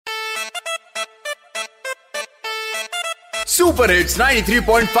Super hits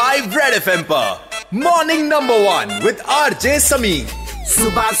 93.5 red FM पर morning number 1 with RJ Sameer.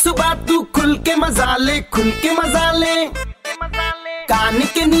 सुबह सुबह तू खुल के मजा ले, खुल के मजा ले, कान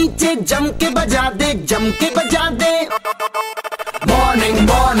के नीचे जम के बजा दे, जम के बजा दे। Morning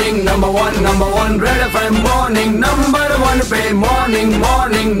morning number one red FM, morning number 1 पे, morning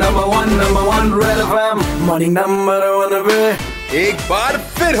morning number 1 red FM, morning number 1 पे। एक बार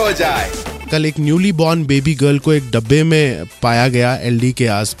फिर हो जाए। कल एक न्यूली बॉर्न बेबी गर्ल को एक डब्बे में पाया गया एलडी के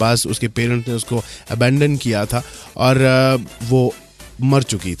आसपास। उसके पेरेंट्स ने उसको अबैंडन किया था और वो मर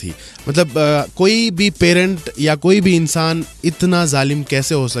चुकी थी। मतलब कोई भी पेरेंट या कोई भी इंसान इतना जालिम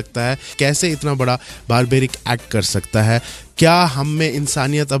कैसे हो सकता है, कैसे इतना बड़ा बारबेरिक एक्ट कर सकता है? क्या हम में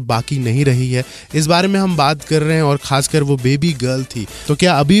इंसानियत अब बाकी नहीं रही है? इस बारे में हम बात कर रहे हैं और खासकर वो बेबी गर्ल थी। तो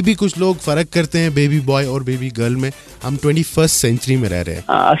क्या अभी भी कुछ लोग फर्क करते हैं बेबी बॉय और बेबी गर्ल में? हम 21st सेंचुरी में रह रहे हैं।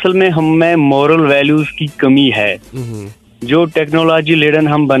 असल में हम में मॉरल वैल्यूज की कमी है। जो टेक्नोलॉजी लेडन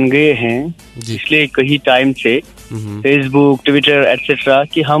हम बन गए हैं पिछले कई टाइम से, फेसबुक, ट्विटर एटसेट्रा,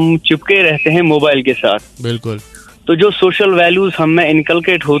 कि हम चिपके रहते हैं मोबाइल के साथ। बिल्कुल। तो जो सोशल वैल्यूज हम में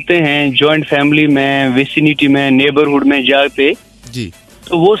इनकलकेट होते हैं जॉइंट फैमिली में, विसिनिटी में, नेबरहुड में जाके जी,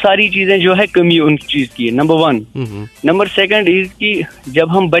 तो वो सारी चीजें जो है कमी उन चीज की है। नंबर 1। नंबर 2 इज कि जब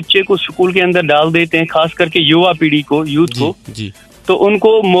हम बच्चे को स्कूल के अंदर डाल देते हैं, खास करके युवा पीढ़ी को, यूथ को, तो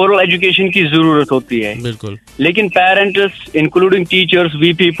उनको मोरल एजुकेशन की जरूरत होती है। बिल्कुल। लेकिन parents including teachers,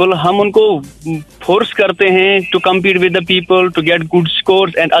 we people, हम उनको फोर्स करते हैं to compete with the people to get good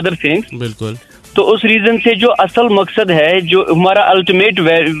scores and other things. बिल्कुल। तो उस रीजन से जो असल मकसद है, जो हमारा अल्टीमेट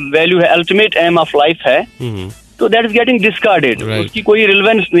वैल्यू है, अल्टीमेट एम ऑफ लाइफ है, तो दैट इज गेटिंग डिस्कार्डेड। उसकी कोई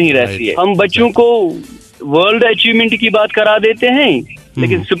रिलेवेंस नहीं रहती है। हम बच्चों को वर्ल्ड अचीवमेंट की बात करा देते हैं,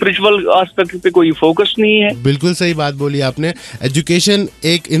 लेकिन स्पिरिचुअल एस्पेक्ट पे कोई फोकस नहीं है। बिल्कुल सही बात बोली आपने। एजुकेशन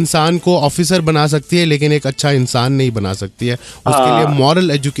एक इंसान को ऑफिसर बना सकती है, लेकिन एक अच्छा इंसान नहीं बना सकती है। उसके लिए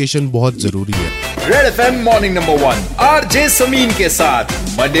मॉरल एजुकेशन बहुत जरूरी है। Red FM morning number 1 RJ Sameer के साथ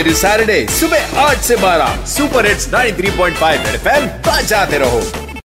मंडे टू सैटरडे सुबह 8 से 12 सुपर हिट्स 93.5 रेड एफएम बजाते रहो।